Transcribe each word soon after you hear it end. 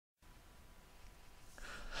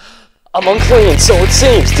I'm unclean, so it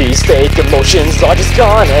seems. These fake emotions are just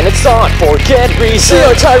gone, and it's on forget reason.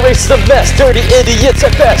 The entire race is a mess, dirty idiots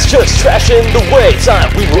at best, just trashing the way.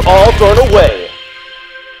 Time we were all thrown away.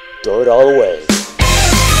 Throw it all away.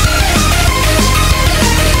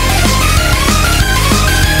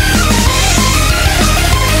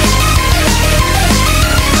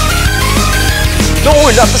 No,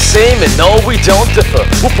 we're not the same, and no, we don't differ.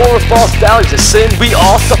 We're born with false values of sin, we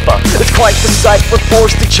all suffer. It's quite the sight, we're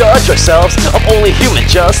forced to judge ourselves. I'm only human,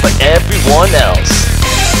 just like everyone else.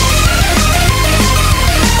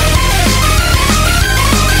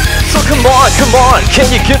 So come on, can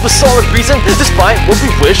you give a solid reason? Despite what we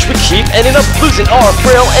wish, we keep ending up losing our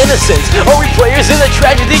frail innocence. Are we players in a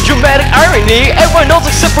tragedy, dramatic irony? Everyone knows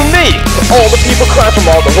except for me. All the people cry from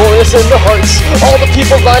all the loneliness in their hearts. All the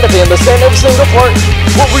people lined up in the same every single part.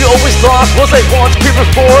 What we always lost was I want to be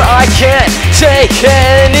before. I can't take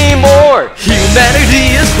anymore.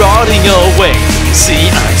 Humanity is rotting away. See,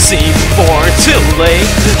 I've seen before too late.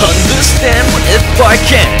 Understand what if I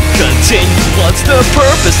can continue. What's the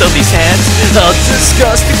purpose of these hands? A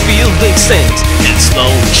disgusting feeling sings. It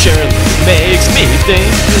slowly surely makes me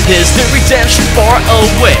think. Is the redemption far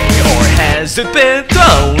away, or has it been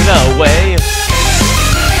thrown away?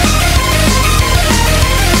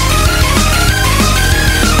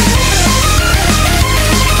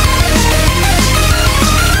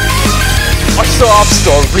 Sob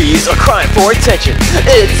stories are crying for attention.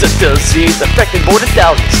 It's a disease affecting more than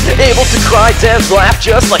thousands. Able to cry, dance, laugh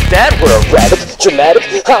just like that. We're erratic, dramatic,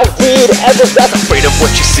 how weird ever that's afraid of what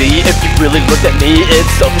you see. If you really looked at me, it's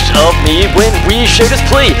selfish of me when we share this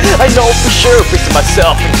plea. I know for sure, facing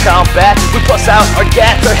myself in combat, we bust out our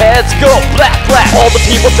gats, our heads go black, black. All the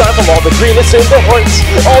people die from all the greenness in their hearts.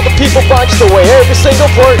 All the people find just away every single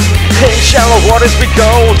part. In shallow waters we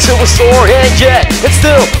go till we're sore, and yet, and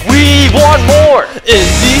still, we want more. In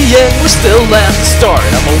the end, we're still at the start.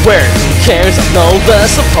 I'm aware, who cares, I'm no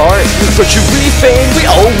less apart. But you refrain, we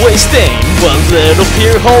always stain. What little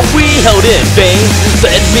pure hope we held in vain.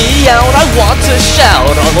 Let me out, I want to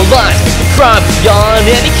shout. All the lines make me cry beyond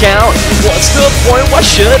any count. What's the point, why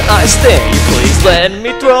should I stay? Please let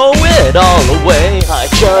me throw it all away. I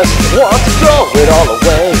just want to throw it all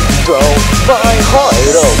away. Throw my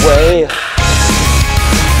heart away.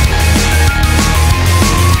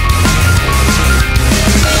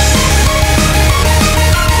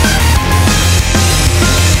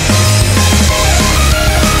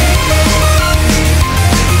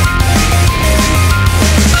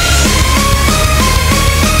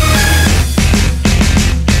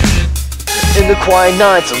 In the quiet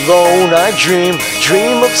nights alone I dream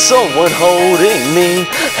of someone holding me.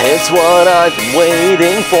 It's what I've been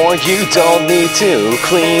waiting for. You don't need to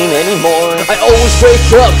clean anymore. I always wake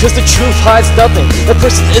up cause the truth hides nothing. The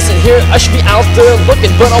person isn't here, I should be out there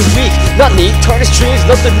looking. But I'm weak, not neat, tarnished dreams,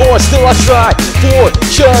 nothing more. Still I try for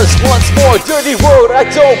just once more. Dirty world I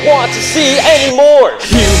don't want to see anymore.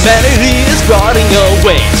 Humanity is rotting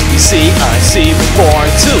away. You see, I see before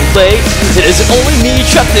too late. Is it only me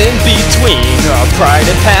trapped in between our pride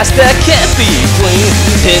and past that can't be clean?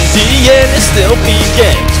 In the end it still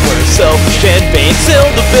begins. We're selfish and vain till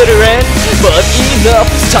the bitter end. But enough,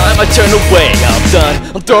 it's time I turn away. I'm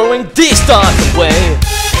done, I'm throwing these thoughts away.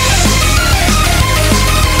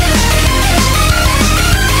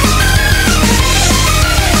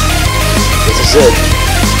 This is it.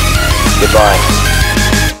 Goodbye.